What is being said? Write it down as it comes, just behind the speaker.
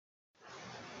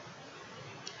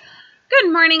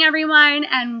Good morning, everyone,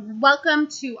 and welcome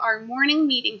to our morning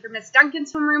meeting for Miss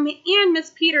Duncan's homeroom and Miss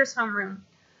Peters' homeroom.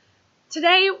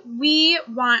 Today, we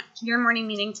want your morning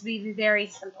meeting to be very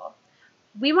simple.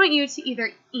 We want you to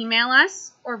either email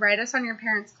us or write us on your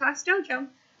Parents Class Dojo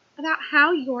about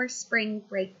how your spring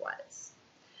break was.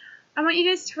 I want you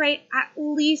guys to write at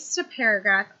least a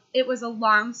paragraph. It was a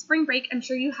long spring break. I'm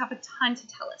sure you have a ton to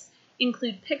tell us.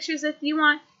 Include pictures if you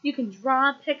want. You can draw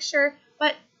a picture,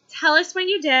 but tell us what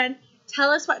you did.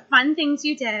 Tell us what fun things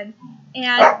you did,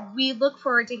 and we look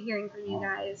forward to hearing from you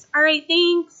guys. All right,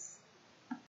 thanks.